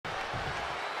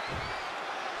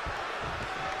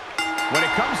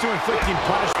it comes to inflicting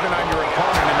punishment on your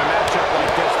opponent in a matchup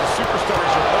like this, the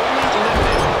superstars are only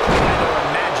limited by their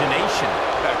imagination.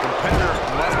 A competitor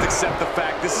must accept the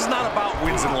fact this is not about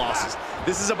wins and losses.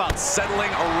 This is about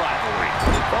settling a rivalry.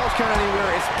 Falls count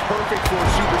anywhere is perfect for a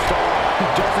superstar who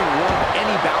doesn't want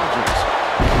any boundaries.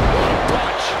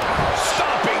 Punch!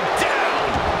 Stomping down!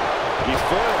 He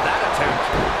foiled that attempt.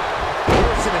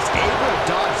 Morrison is able to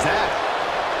dodge that.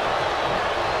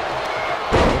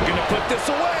 Gonna put this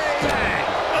away. Bang!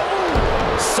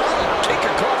 Oh! Solid kick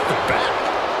across the back.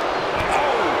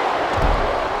 Oh!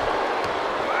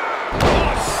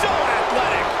 Oh, so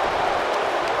athletic!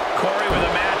 Corey with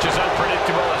a match as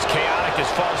unpredictable, as chaotic as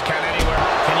Falls count anywhere.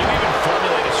 Can you even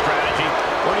formulate a strategy?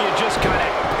 Or do you just kind of...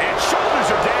 And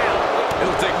shoulders are down.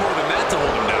 It'll take more than that to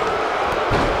hold him down.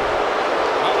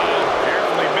 Uh-oh.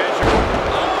 Carefully measured.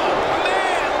 Oh,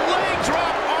 man! Leg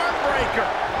drop arm breaker.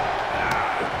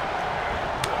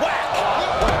 Whack! Oh,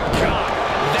 God.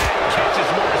 That catches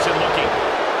Morrison looking.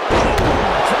 Boom!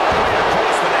 Drop right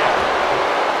across the neck.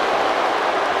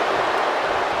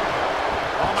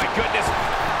 Oh, my goodness.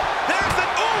 There's the...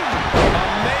 Ooh!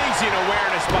 Amazing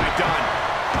awareness by Dunn.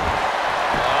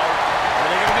 Oh, what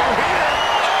are they going to do here?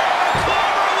 Oh,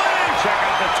 Cloverleaf! Check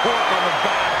out the torque on the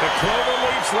back. The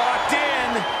Cloverleaf's locked in.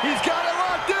 He's got it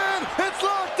locked in. It's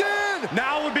locked in.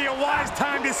 Now would be a wise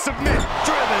time to submit.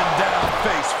 Driven down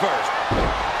face first.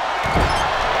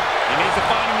 He needs to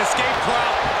find an escape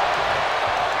clout.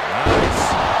 Nice.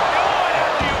 Oh, an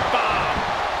alley-oop bomb.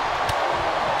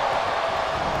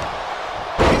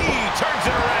 He turns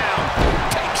it around.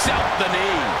 Takes out the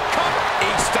knee. Cover.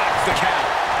 He stops the count.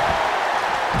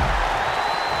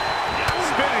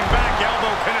 Spinning back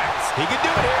elbow connects. He can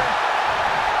do it here.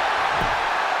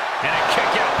 And a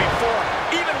kick out before.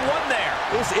 Even one there.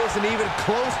 This isn't even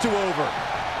close to over.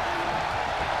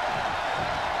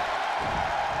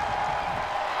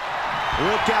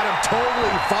 Look at him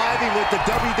totally vibing with the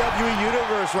WWE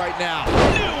Universe right now.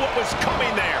 Knew what was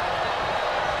coming there.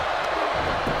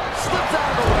 Slips out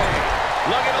of the way.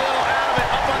 Lugging a little out of it,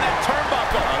 up on that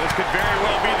turnbuckle. Oh, this could very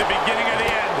well be the beginning of the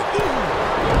end.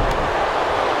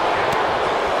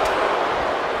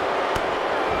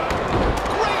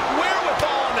 Great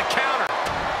wherewithal on the counter.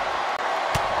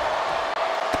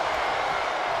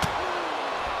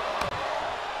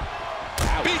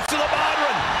 Beats to the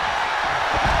bodhrán.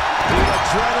 The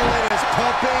adrenaline is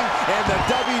pumping, and the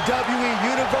WWE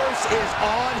Universe is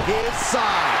on his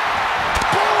side.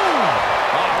 Boom!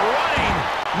 A running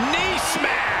knee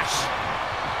smash.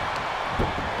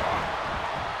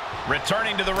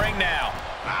 Returning to the ring now.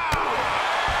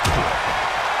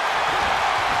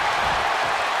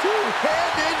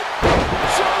 Two-handed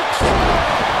chokeslam.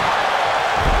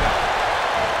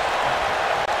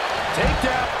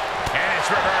 Takedown. And it's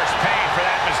reverse pain for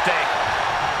that mistake.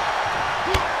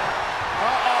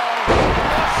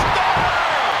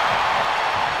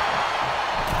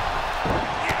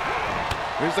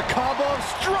 Here's a combo of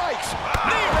strikes.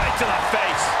 Knee right to the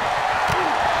face.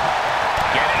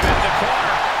 Getting into the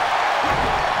corner.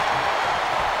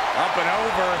 Up and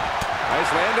over.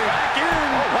 Nice landing. Back in.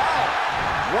 Oh,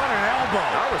 wow. What an elbow.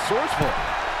 That was resourceful.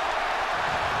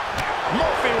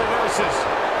 Murphy reverses.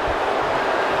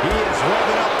 He is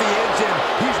revving up the engine.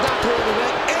 He's not going to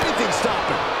let anything stop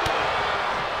him.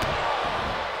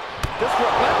 Just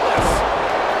relentless.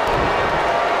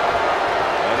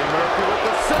 Eddie Murphy with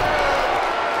the save.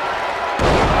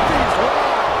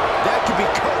 That could be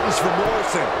curtains for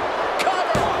Morrison.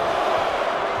 Cover!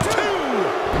 Two!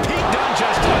 He done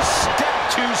just a step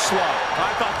too slow.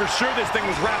 I thought for sure this thing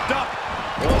was wrapped up.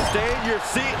 Well, stay in your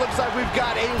seat. Looks like we've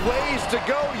got a ways to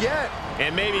go yet.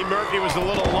 And maybe Murphy was a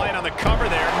little light on the cover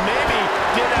there. Maybe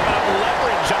didn't have enough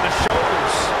leverage on the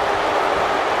shoulders.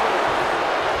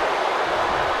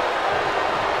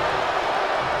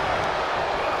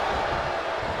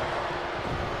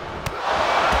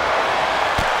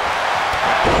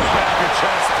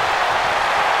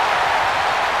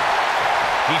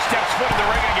 He steps foot in the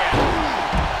ring again.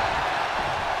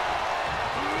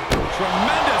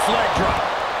 Tremendous leg drop.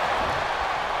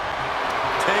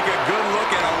 Take a good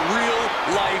look at a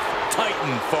real-life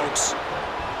Titan, folks.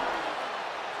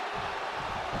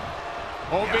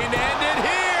 Hoping to end it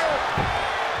here.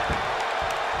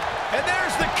 And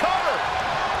there's the cover.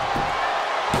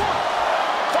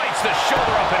 Fights the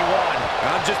shoulder up and one.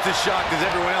 I'm just as shocked as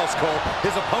everyone else, Cole,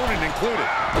 his opponent included.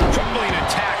 Trembling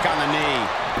attack on the knee.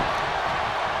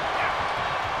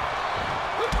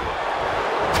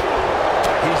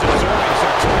 He's absorbing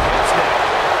some two hits now.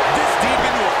 This deep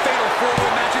into a fatal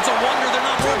four-way match, it's a wonder they're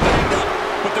not more banged up.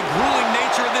 But the grueling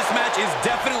nature of this match is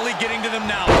definitely getting to them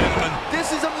now, gentlemen.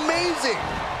 This is amazing.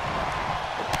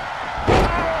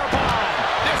 Powerbomb.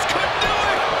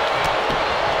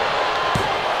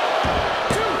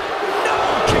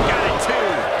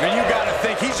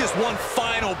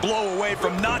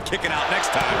 not kicking out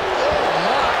next time. Oh,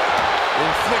 my.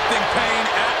 Inflicting pain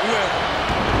at will.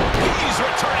 He's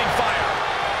returning fire.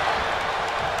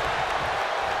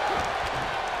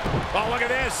 Oh, look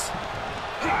at this.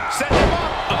 Set him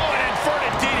up. Oh, an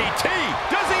inverted DDT.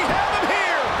 Does he have him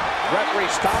here?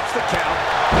 Referee stops the count.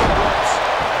 On the ropes.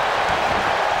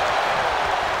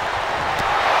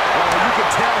 Oh, you can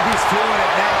tell he's feeling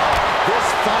it now. This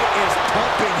fight is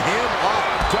pumping him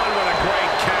up. Done with a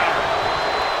great counter.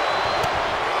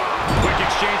 Quick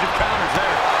exchange of counters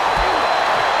there.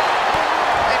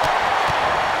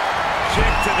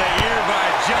 Kick to the ear by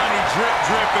Johnny Drip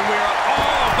Drip, and we are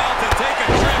all about to take a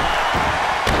trip.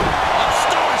 A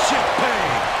starship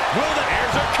pain. Will the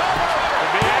heirs are covered?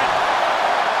 Could be it.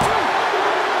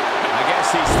 I guess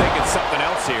he's thinking something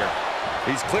else here.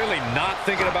 He's clearly not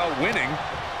thinking about winning.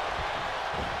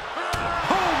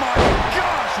 Oh my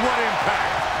gosh, what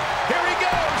impact! Here he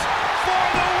goes for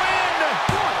the win!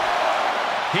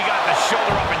 He got the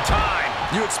shoulder up in time.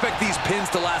 You expect these pins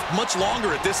to last much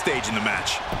longer at this stage in the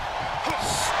match.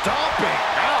 Stomping,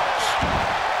 ouch!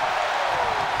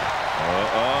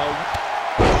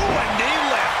 Ooh, a knee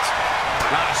lift!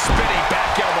 Not a spinning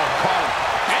back elbow caught him.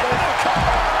 Into the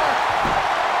cover!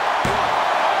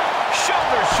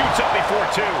 Shoulder shoots up before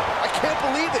two. I can't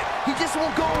believe it. He just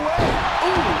won't go away.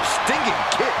 Ooh, stinging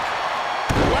kick.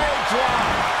 Leg drop.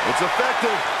 It's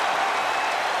effective.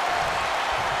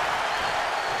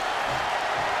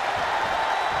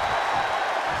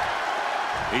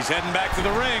 He's heading back to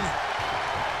the ring.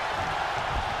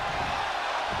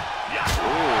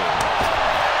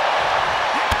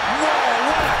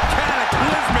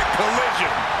 Collision.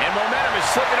 And momentum is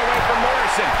slipping away from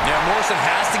Morrison. Yeah, Morrison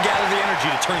has to gather the energy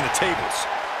to turn the tables.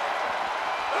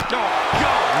 Oh,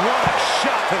 God, what a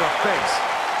shot to the face.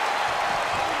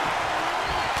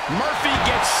 Murphy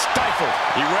gets stifled.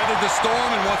 He weathered the storm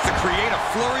and wants to create a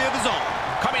flurry of his own.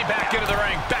 Coming back into the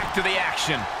ring, back to the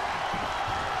action.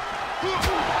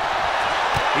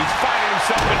 He's finding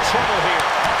himself in trouble here.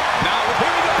 Now, here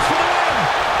he goes for the win.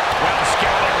 Well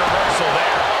scouted reversal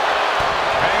there.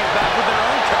 Hanging back with their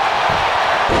own cut.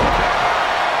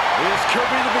 This could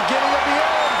be the beginning of the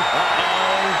end.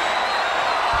 Uh-oh.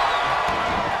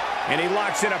 And he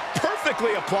locks in a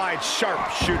perfectly applied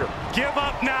sharpshooter. Give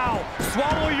up now.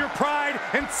 Swallow your pride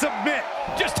and submit.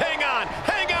 Just hang on.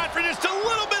 Hang on for just a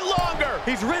little bit longer.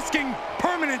 He's risking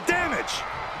permanent damage.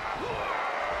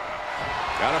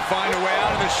 Gotta find a way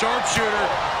out of the sharpshooter.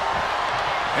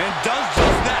 And does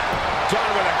just that.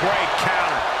 Done with a great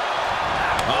counter.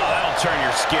 Oh, that'll turn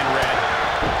your skin red.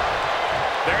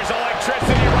 There's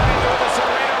electricity running through this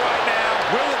arena right now.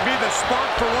 Will it be the spark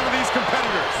for one of these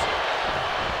competitors?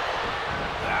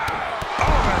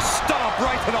 Oh, a stomp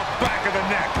right to the back of the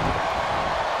neck.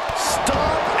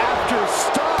 Stomp after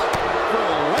stomp.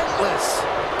 Relentless.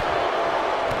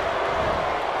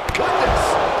 Goodness.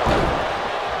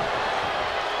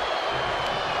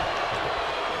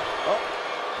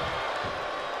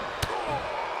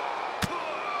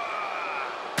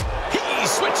 He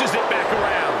switches it back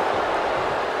around.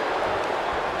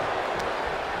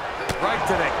 Right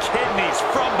to the kidneys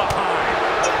from behind.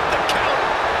 The count.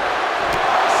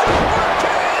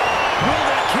 Will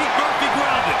that keep Murphy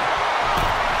grounded?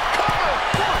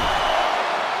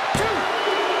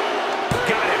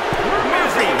 Got him.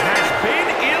 Murphy has been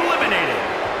eliminated.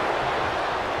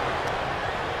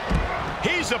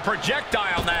 He's a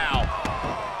projectile now.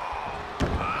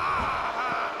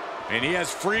 And he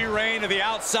has free reign to the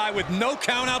outside with no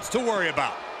countouts to worry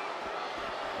about.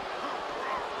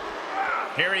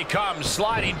 Here he comes,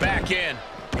 sliding back in.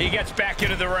 He gets back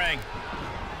into the ring.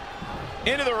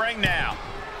 Into the ring now.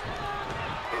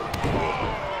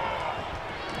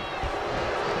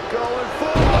 Going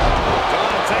forward.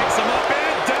 Donald takes him up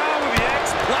and down with the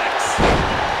X-Plex.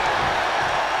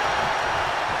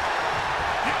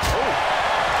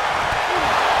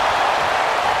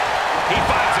 He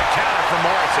finds a counter from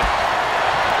Morrison.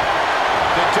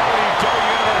 The WWE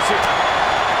Universe.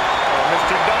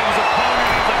 Mr. Dunn's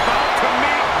opponent is about to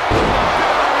meet.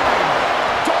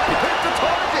 Don't hit the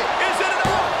target. Is it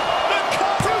enough? The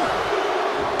cover.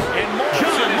 And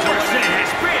Morrison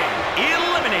has been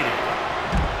eliminated.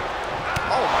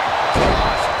 Oh my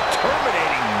gosh.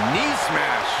 Terminating knee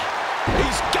smash.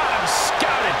 He's got him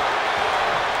scouted.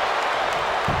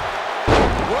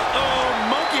 Uh-oh,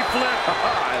 monkey flip.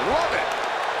 I love it.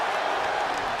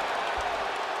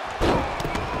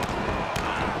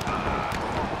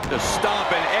 Just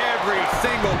stomping every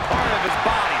single part of his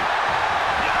body.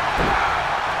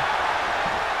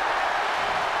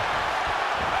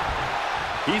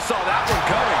 He saw that one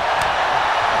coming.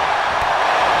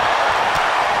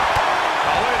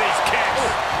 Oh, look at these kicks.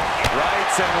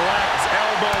 Rights and lefts,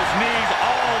 elbows. elbows, knees,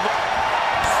 all the...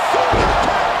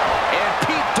 And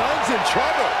Pete Dunne's in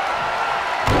trouble.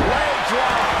 Leg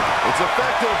drop. It's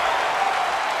effective.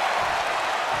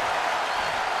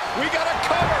 We got a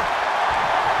cover.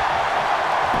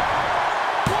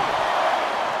 1,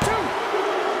 2,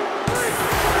 3.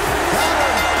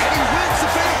 Counter, and he wins the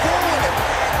fatal four with it.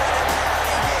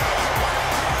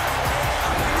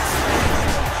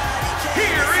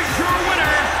 Here is your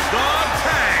winner, the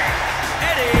Tank,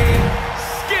 Eddie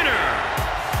Skinner.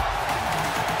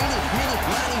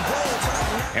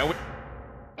 And we